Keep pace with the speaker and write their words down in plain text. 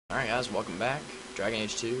Alright guys, welcome back. Dragon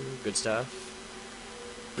Age 2, good stuff.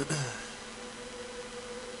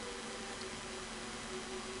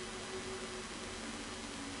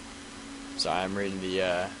 So I'm reading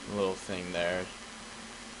the little thing there.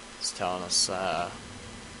 It's telling us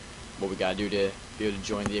what we gotta do to be able to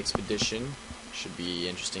join the expedition. Should be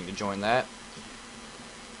interesting to join that.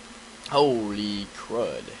 Holy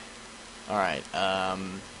crud. Alright,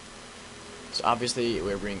 so obviously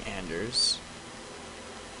we're bringing Anders.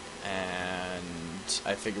 And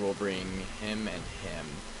I figure we'll bring him and him.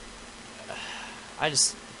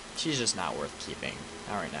 She's just not worth keeping.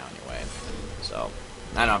 Not right now, anyway. So,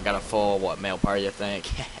 I know I've got a full, male party, I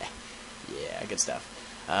think. Yeah, good stuff.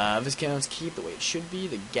 Viscount's Keep, the way it should be.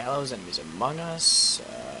 The gallows, enemies among us.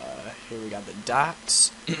 Here we got the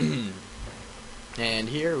docks. And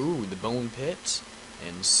here, ooh, the bone pit.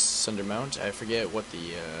 And Sundermount. I forget what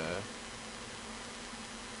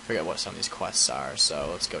some of these quests are, so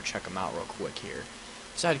let's go check them out real quick here.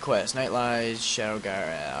 Side quest, Night Lies, Shadow Guard.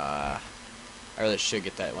 I really should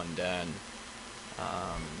get that one done.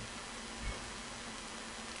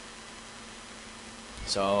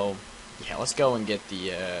 So yeah, let's go and get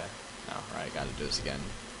the. Oh, right, gotta do this again.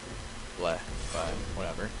 Bleh, but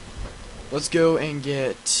whatever. Let's go and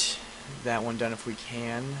get that one done if we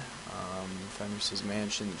can. Fenris's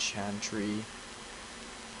Mansion, Chantry.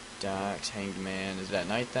 Docks, Hanged Man. Is that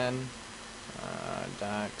night then?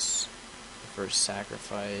 Docks. The First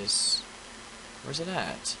Sacrifice. Where's it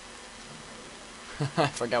at? I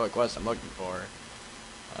forgot what quest I'm looking for.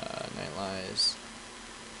 Night Lies.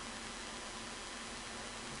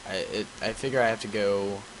 I figure I have to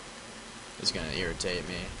go. It's gonna irritate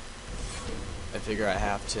me. I figure I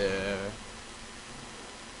have to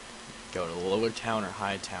go to Lower Town or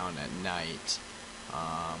High Town at night.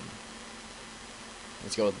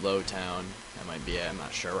 Let's go with Low Town. That might be it. I'm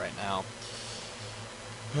not sure right now.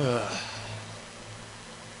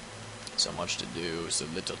 So much to do, so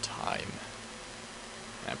little time.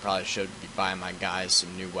 I probably should be buying my guys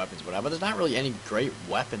some new weapons, whatever. But there's not really any great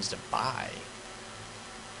weapons to buy.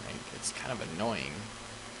 Like, it's kind of annoying.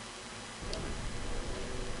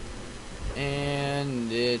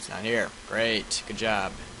 And it's not here. Great. Good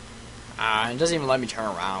job. It doesn't even let me turn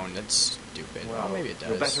around. That's stupid. Well, maybe it does.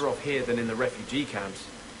 You're better off here than in the refugee camps.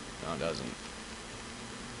 No, it doesn't.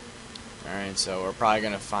 Alright, so we're probably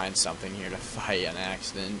going to find something here to fight an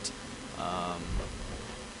accident.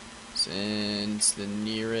 Since the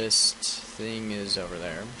nearest thing is over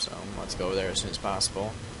there. So let's go there as soon as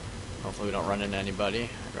possible. Hopefully we don't run into anybody.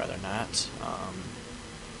 I'd rather not.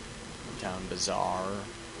 Town Bazaar.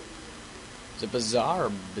 Is it Bazaar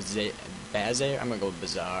or Bazaar? I'm going to go with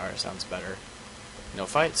Bazaar. Sounds better. No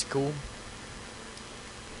fights. Cool.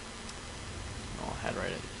 I'll head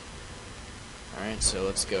right in. Alright, so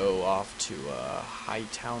let's go off to High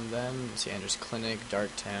Town then. Let's see, Anders Clinic,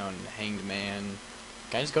 Dark Town, Hanged Man.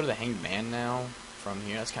 Can I just go to the Hanged Man now from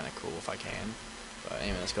here? That's kind of cool if I can. But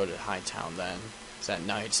anyway, let's go to High Town then. It's at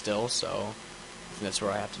night still, so I think that's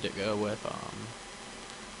where I have to go with.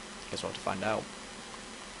 Guess we'll have to find out.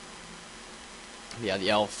 Yeah, the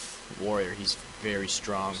elf warrior, he's very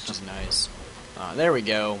strong, which is nice. There we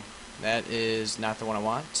go. That is not the one I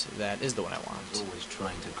want. That is the one I want. Always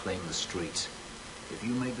trying to claim the streets. If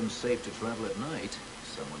you make them safe to travel at night,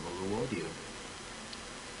 someone will reward you.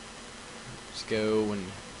 Let's go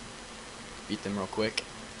and beat them real quick.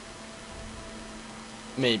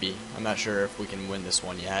 Maybe. I'm not sure if we can win this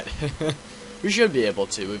one yet. We should be able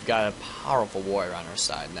to. We've got a powerful warrior on our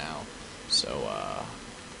side now. So,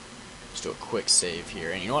 let's do a quick save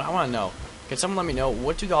here. And you know what? I want to know. Can someone let me know,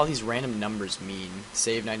 what do all these random numbers mean?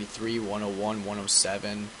 Save 93, 101,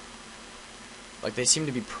 107. Like, they seem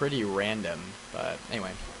to be pretty random. But,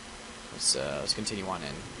 anyway. Let's continue on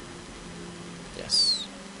in. Yes.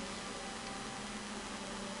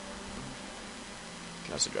 You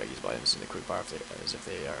can also drag these items in the quick bar as if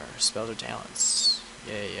they are spells or talents.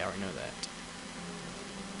 Yay, I already know that.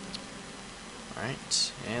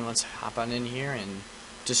 Alright, and let's hop on in here and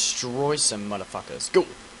destroy some motherfuckers. Go!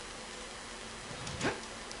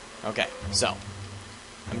 Okay, so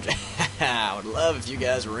I would love if you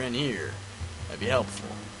guys were in here. That'd be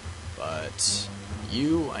helpful. But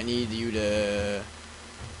I need you to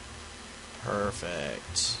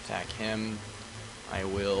perfect attack him. I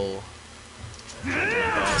will do my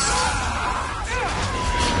best.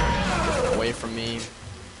 Get away from me.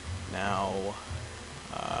 Now,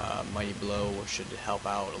 Mighty Blow should help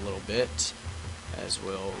out a little bit, as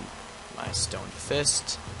will my Stone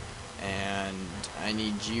Fist. And I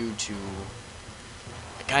need you to...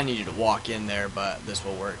 I kind of need you to walk in there, but this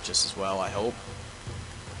will work just as well, I hope.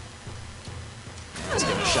 Let's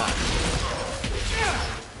give it a shot.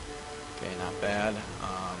 bad.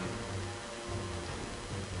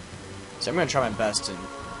 So I'm going to try my best, and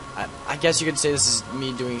I guess you could say this is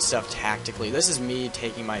me doing stuff tactically. This is me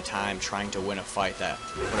taking my time trying to win a fight that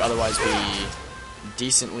would otherwise be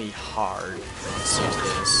decently hard. Let's use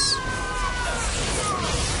this.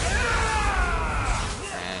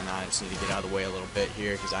 And I just need to get out of the way a little bit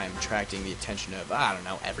here because I am attracting the attention of, I don't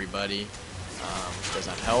know, everybody. Which does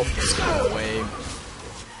not help. Let's get out of the way.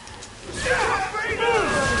 Let's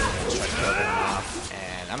try to cover them off.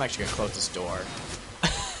 And I'm actually going to close this door.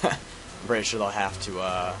 I'm pretty sure they'll have to,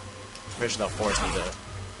 pretty sure they'll force me to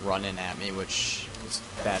run in at me, which is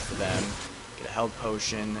bad for them. Get a health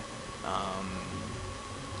potion.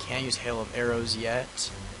 Can't use Hail of Arrows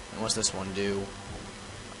yet. And what's this one do?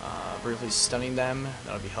 Briefly stunning them.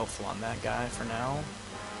 That'll be helpful on that guy for now.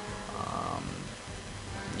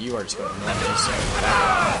 You are just going to annoy me, so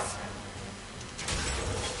back off.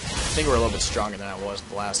 I think we're a little bit stronger than I was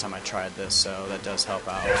the last time I tried this, so that does help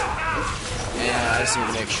out. And I just need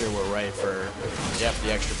to make sure we're ready for,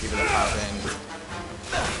 the extra people that pop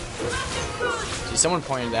in. See, someone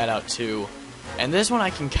pointed that out too, and this one I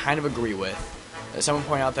can kind of agree with. Someone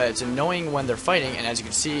pointed out that it's annoying when they're fighting, and as you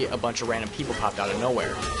can see, a bunch of random people popped out of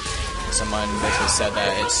nowhere. Someone basically said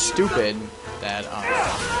that it's stupid that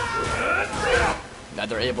that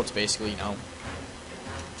they're able to basically,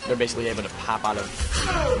 they're basically able to pop out of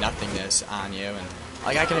nothingness on you, and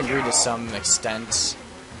like I can agree to some extent.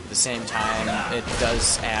 At the same time, it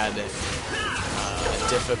does add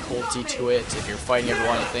difficulty to it. If you're fighting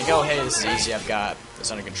everyone, you think, oh hey, this is easy, I've got this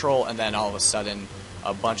under control, and then all of a sudden,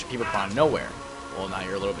 a bunch of people come out of nowhere. Well, now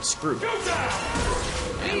you're a little bit screwed.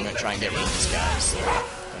 And I'm gonna try and get rid of these guys. They're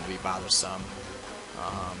going to be bothersome.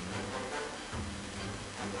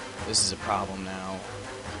 This is a problem now.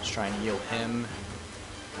 Just trying to heal him.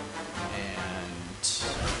 And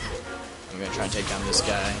I'm going to try and take down this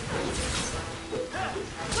guy.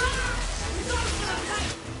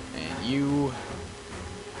 And you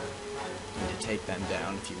need to take them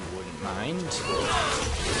down if you wouldn't mind.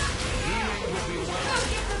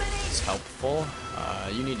 It's helpful.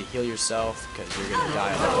 You need to heal yourself because you're going to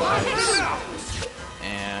die otherwise.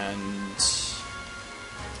 And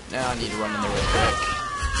now I need to run in there real quick.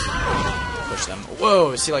 Push them.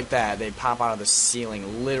 Whoa, see like that. They pop out of the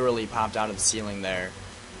ceiling. Literally popped out of the ceiling there.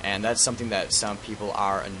 And that's something that some people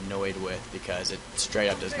are annoyed with because it straight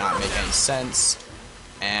up does not make any sense.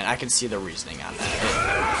 And I can see the reasoning on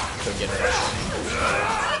that. It could get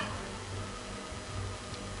frustrating.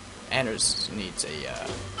 Anders needs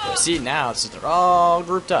a, see now, since they're all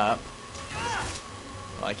grouped up,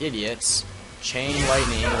 like idiots, Chain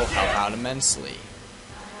Lightning will help out immensely.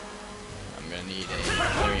 I'm gonna need a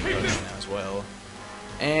clearing potion as well.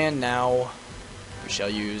 And now, we shall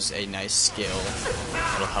use a nice skill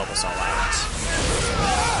that'll help us all out.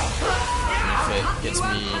 And if it gets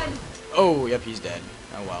me, oh, yep, he's dead.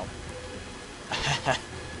 Oh well.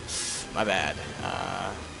 My bad.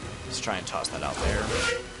 Let's try and toss that out there.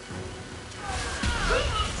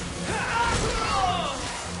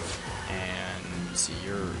 And see,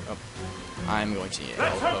 you're. Oh, I'm going to need a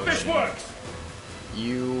health potion.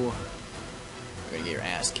 You are going to get your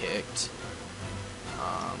ass kicked.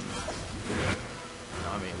 I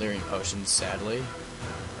mean, Lyrian potions, sadly.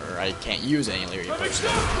 Or I can't use any Lyrian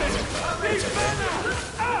potions. It's okay.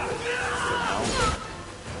 For now.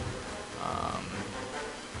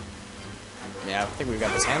 Yeah, I think we've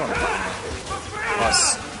got this handled.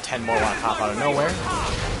 Plus, 10 more want to pop out of nowhere.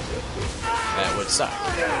 That would suck.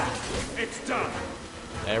 It's done.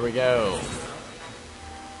 There we go.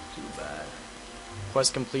 Too bad.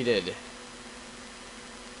 Quest completed.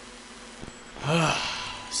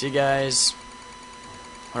 See, guys,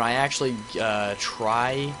 when I actually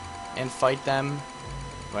try and fight them,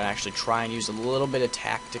 when I actually try and use a little bit of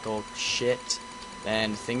tactical shit,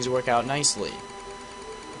 then things work out nicely.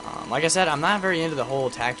 Like I said, I'm not very into the whole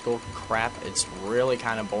tactical crap. It's really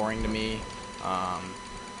kind of boring to me.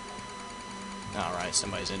 Alright,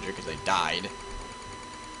 somebody's injured because they died.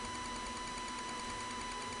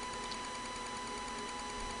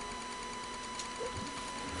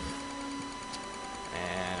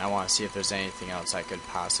 And I want to see if there's anything else I could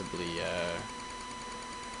possibly,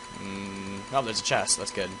 oh, there's a chest.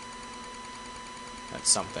 That's good. That's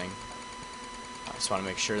something. I just want to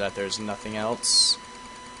make sure that there's nothing else.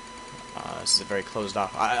 This is a very closed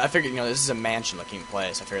off. I figured, this is a mansion-looking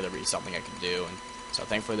place. I figured there'd be something I could do, and so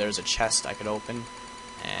thankfully there's a chest I could open,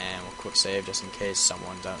 and we'll quick save just in case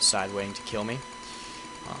someone's outside waiting to kill me.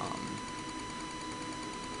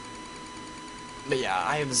 But yeah,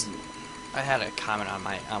 I had a comment on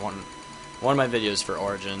my one of my videos for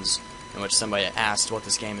Origins in which somebody asked what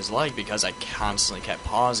this game is like because I constantly kept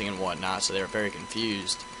pausing and whatnot, so they were very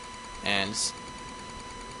confused. And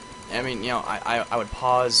I mean, you know, I would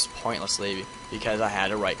pause pointlessly because I had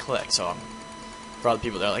to right click. So for other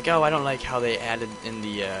people, they're like, oh, I don't like how they added in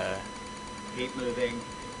the Keep moving.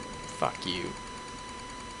 fuck you.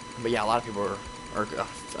 But yeah, a lot of people or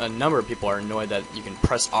a number of people are annoyed that you can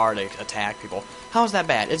press R to attack people. How is that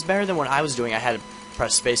bad? It's better than what I was doing. I had to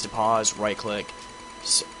press space to pause, right click,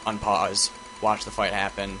 unpause, watch the fight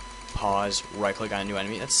happen, pause, right click on a new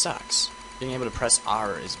enemy. That sucks. Being able to press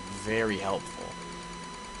R is very helpful.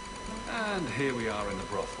 And here we are in the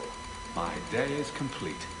brothel. My day is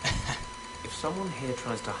complete. If someone here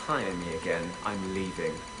tries to hire me again, I'm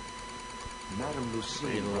leaving. Madame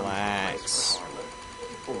Lucille Relax.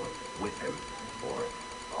 or with him,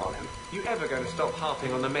 or on him. You ever going to stop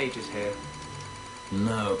harping on the mages here?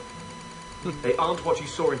 No. They aren't what you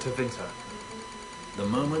saw in Tevinter. The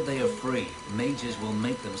moment they are free, mages will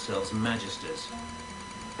make themselves magisters.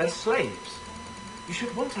 They're slaves. You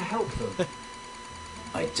should want to help them.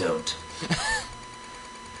 I don't.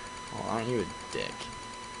 Well, aren't you a dick?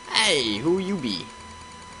 Hey, who you be?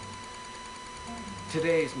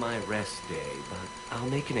 Today's my rest day, but I'll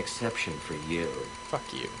make an exception for you.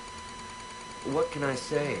 Fuck you. What can I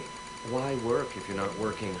say? Why work if you're not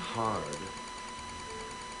working hard?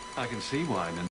 I can see why.